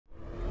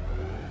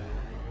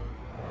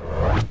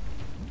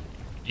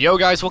Yo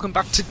guys, welcome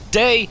back.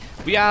 Today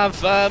we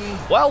have,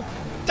 well,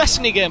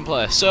 Destiny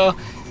gameplay. So,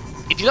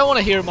 if you don't want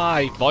to hear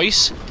my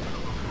voice,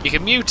 you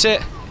can mute it,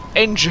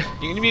 you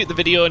can mute the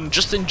video and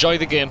just enjoy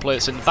the gameplay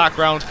that's in the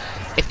background.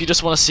 If you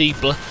just want to see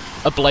the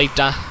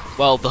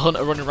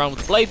hunter running around with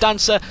the blade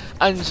dancer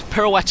and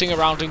pirouetting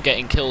around and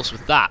getting kills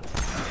with that.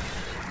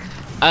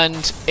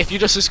 And if you're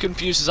just as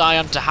confused as I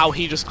am to how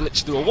he just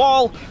glitched through a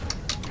wall,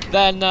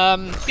 then,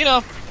 you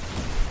know,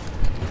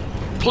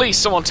 please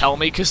someone tell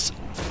me, because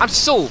I'm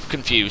still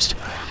confused.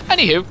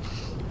 Anywho,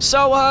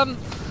 so,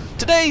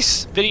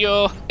 today's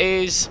video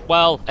is,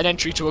 well, an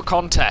entry to a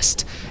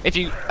contest. If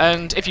you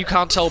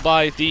can't tell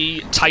by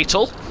the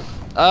title,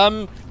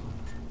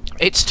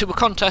 it's to a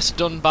contest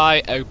done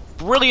by a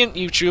brilliant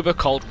YouTuber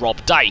called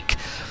Dyke.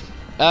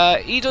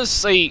 He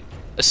does a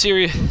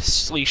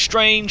seriously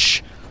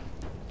strange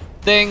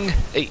thing.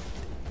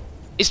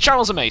 His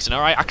channel's amazing,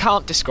 alright? I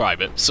can't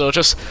describe it, so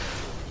just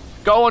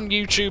go on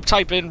YouTube,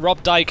 type in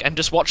Rob Dyke, and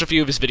just watch a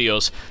few of his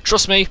videos.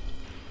 Trust me,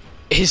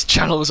 his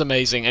channel is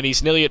amazing, and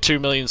he's nearly at 2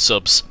 million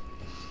subs.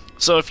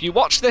 So if you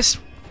watch this,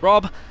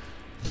 Rob,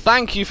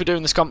 thank you for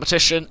doing this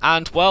competition,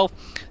 and, well,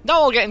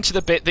 now I'll get into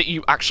the bit that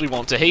you actually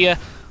want to hear,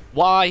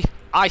 why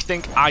I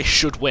think I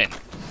should win.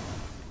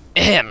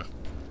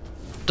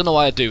 Don't know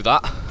why I do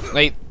that.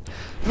 Like,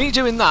 me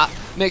doing that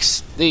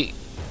makes the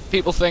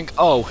people think,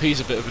 oh, he's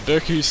a bit of a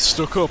dick, he's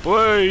stuck up,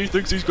 hey, he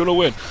thinks he's gonna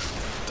win.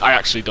 I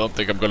actually don't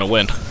think I'm gonna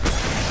win,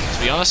 to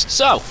be honest.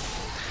 So,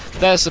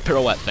 there's the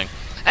pirouette thing.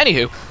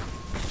 Anywho,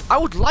 I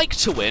would like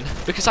to win,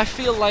 because I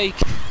feel like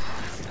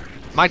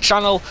my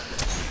channel,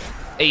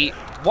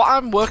 what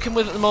I'm working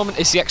with at the moment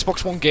is the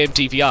Xbox One game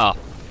DVR.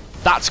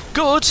 That's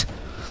good,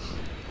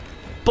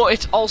 but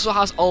it also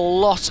has a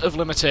lot of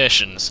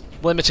limitations.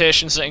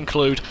 Limitations that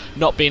include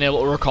not being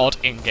able to record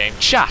in-game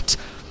chat.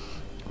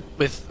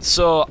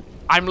 So,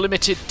 I'm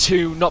limited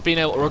to not being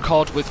able to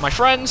record with my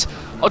friends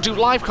or do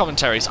live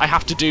commentaries. I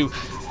have to do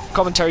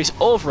commentaries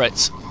over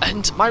it,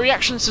 and my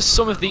reactions to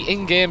some of the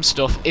in-game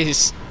stuff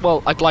is,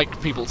 well, I'd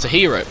like people to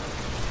hear it.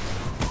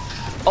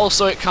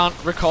 Also, it can't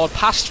record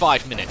past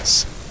 5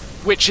 minutes,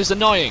 which is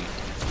annoying.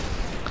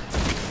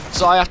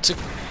 So I had to...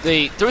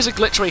 There is a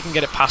glitch where you can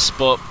get it past,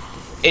 but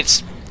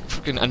it's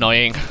fucking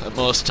annoying at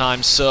most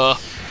times, so...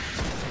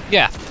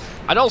 yeah.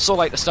 I'd also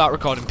like to start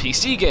recording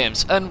PC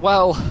games, and,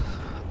 well,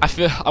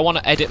 I want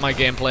to edit my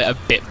gameplay a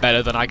bit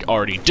better than I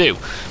already do.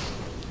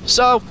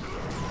 So,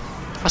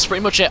 that's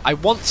pretty much it. I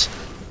want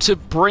to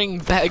bring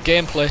better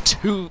gameplay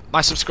to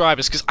my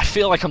subscribers, because I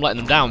feel like I'm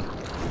letting them down.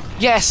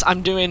 Yes,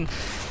 I'm doing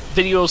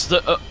videos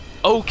that are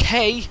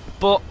okay,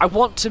 but I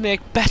want to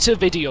make better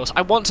videos.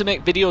 I want to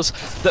make videos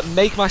that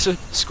make my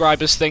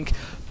subscribers think,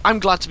 I'm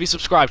glad to be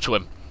subscribed to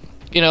him.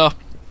 You know,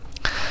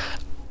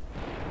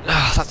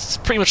 that's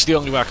pretty much the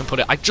only way I can put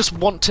it. I just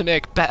want to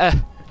make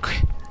better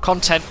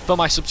content for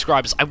my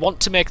subscribers. I want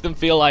to make them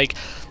feel like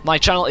my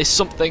channel is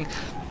something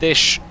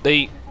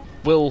they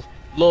will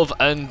love,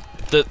 and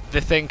that they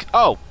think,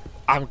 oh,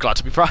 I'm glad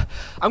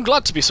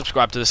to be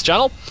subscribed to this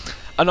channel.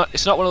 And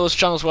it's not one of those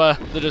channels where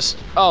they're just,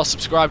 oh,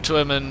 subscribe to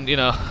him, and, you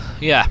know,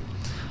 yeah,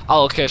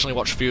 I'll occasionally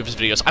watch a few of his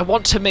videos. I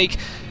want to make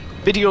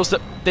videos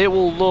that they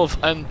will love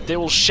and they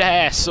will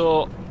share.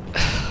 So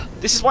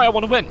this is why I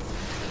want to win.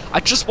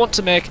 I just want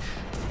to make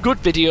good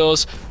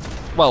videos,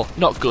 well,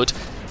 not good,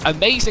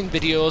 amazing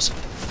videos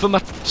for my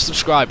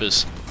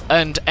subscribers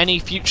and any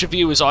future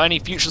viewers or any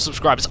future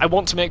subscribers. I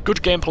want to make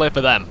good gameplay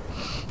for them.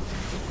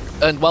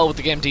 And, well, with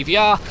the game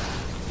DVR,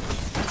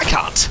 I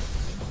can't.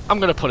 I'm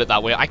going to put it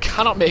that way. I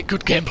cannot make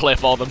good gameplay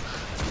for them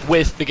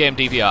with the game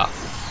DVR.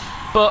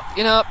 But,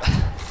 you know,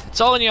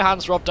 it's all in your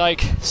hands, Rob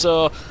Dyke.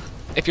 So,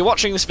 if you're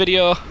watching this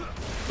video,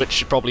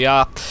 which you probably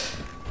are,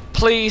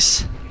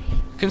 please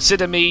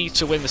consider me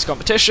to win this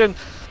competition.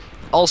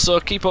 Also,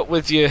 keep up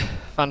with your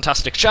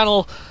fantastic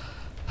channel.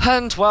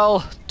 And,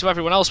 well, to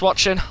everyone else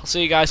watching, I'll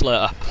see you guys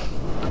later.